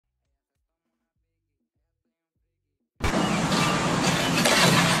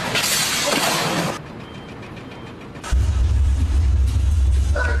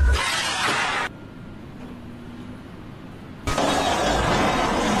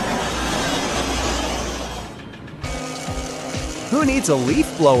Who needs a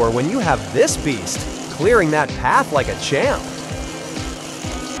leaf blower when you have this beast, clearing that path like a champ?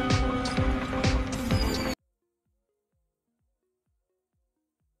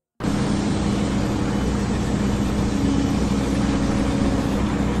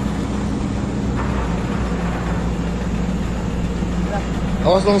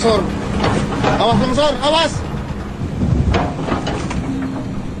 Awas longsor. Awas longsor, awas.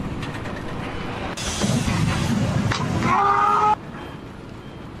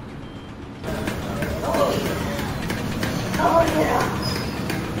 Oh yeah.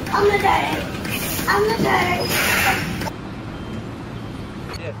 I'm the daddy. I'm the daddy.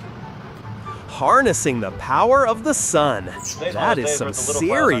 Harnessing the power of the sun. That is some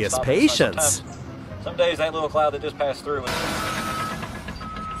serious patience. Some days that little cloud that just passed through.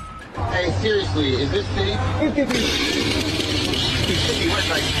 Hey, seriously, is this fitting? 50. What,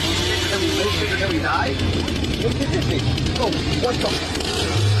 like, until we die? What's the 50? Oh, what the?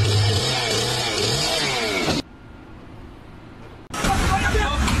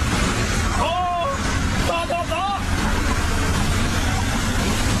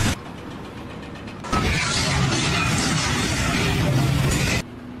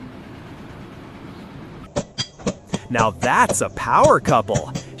 Now that's a power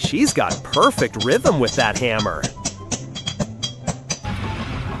couple. She's got perfect rhythm with that hammer.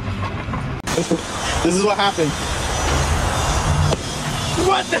 This is what happened.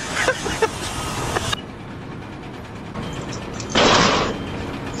 What the?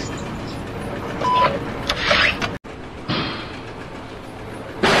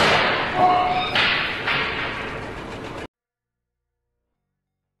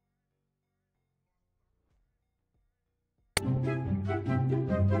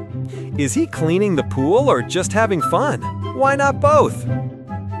 Is he cleaning the pool or just having fun? Why not both?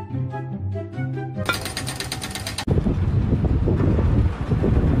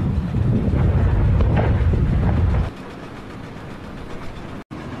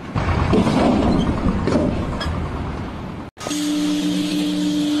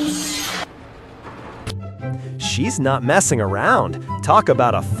 She's not messing around. Talk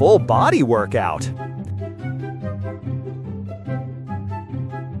about a full body workout.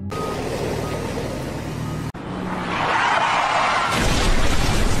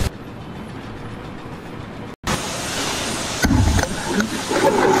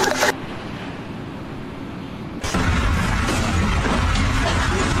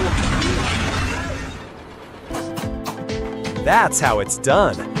 That's how it's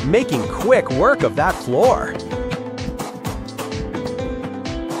done, making quick work of that floor.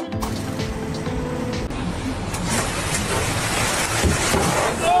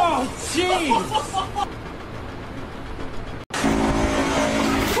 Oh, jeez!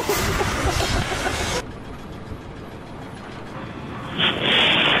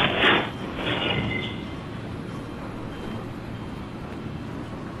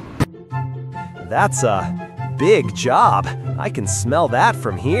 That's a big job. I can smell that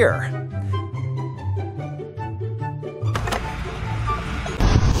from here.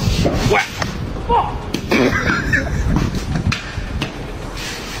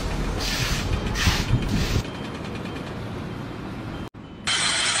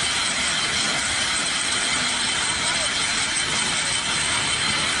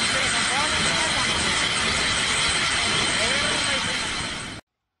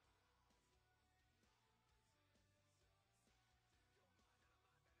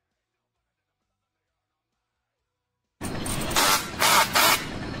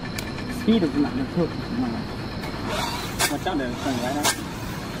 Speed is not the hook. Watch out there, turn right out.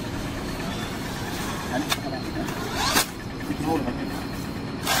 You can hold it like that.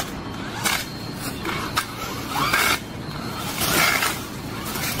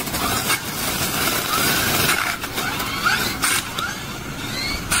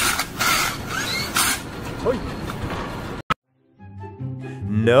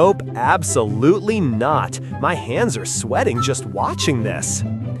 Nope, absolutely not. My hands are sweating just watching this.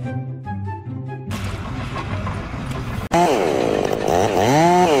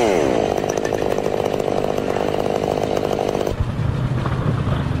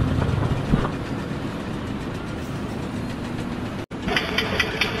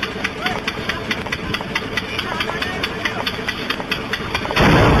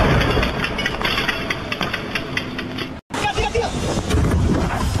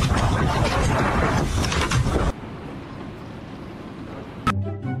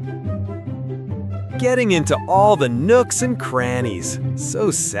 Getting into all the nooks and crannies.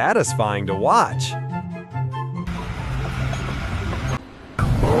 So satisfying to watch.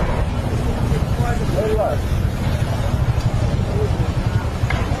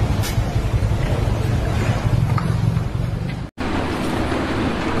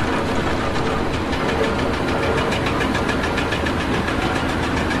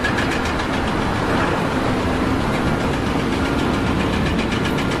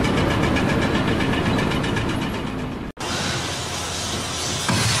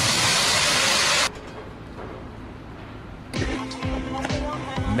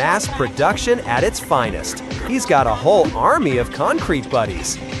 mass production at its finest. He's got a whole army of concrete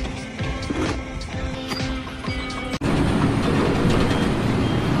buddies.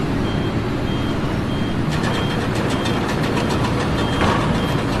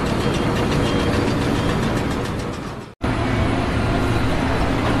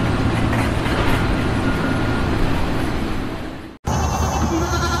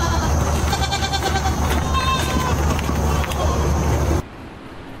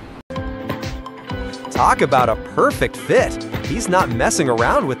 Talk about a perfect fit. He's not messing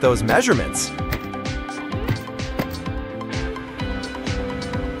around with those measurements.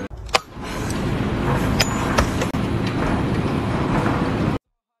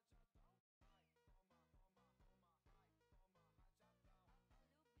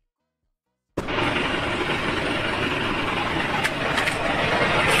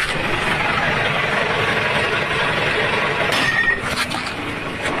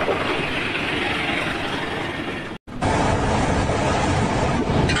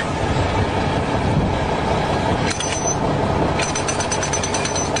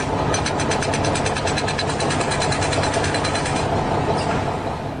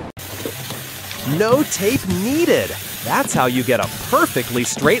 No tape needed. That's how you get a perfectly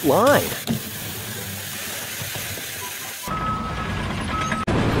straight line.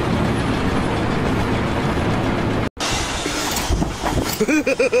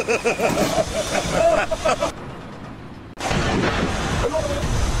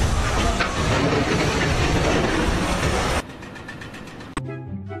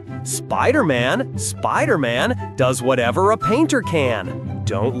 Spider-Man does whatever a painter can.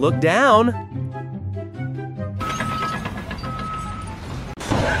 Don't look down.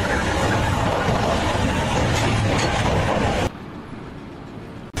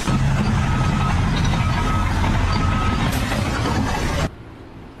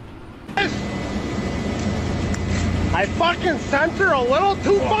 I fucking center a little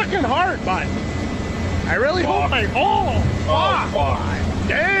too fucking hard, but I really hope my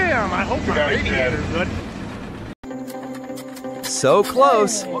damn, I hope my radiator's good. So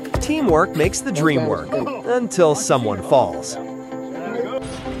close. Teamwork makes the dream work. Until someone falls.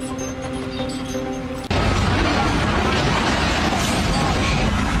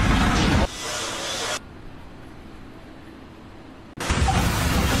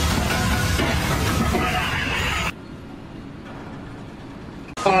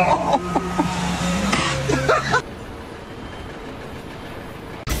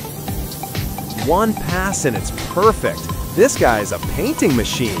 One pass and it's perfect. This guy's a painting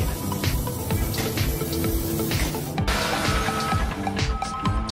machine.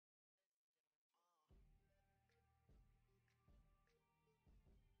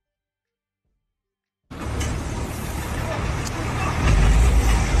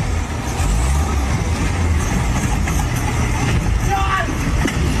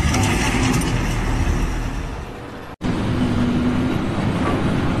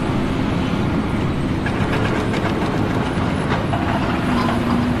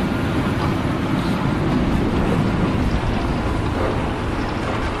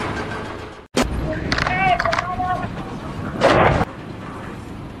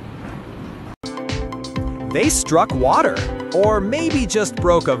 They struck water, or maybe just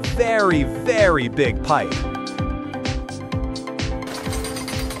broke a very, very big pipe.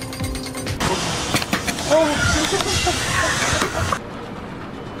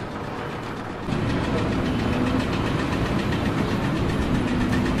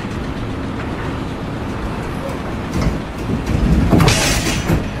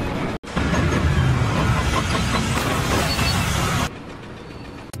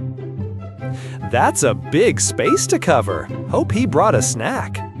 That's a big space to cover. Hope he brought a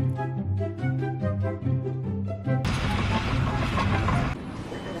snack.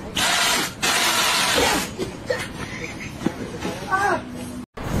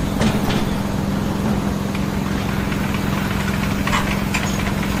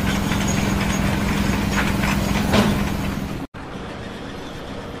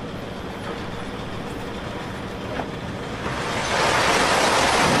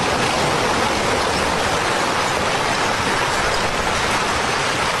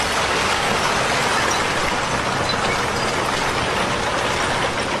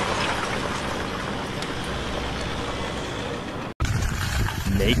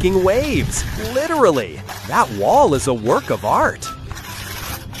 Making waves, literally. That wall is a work of art.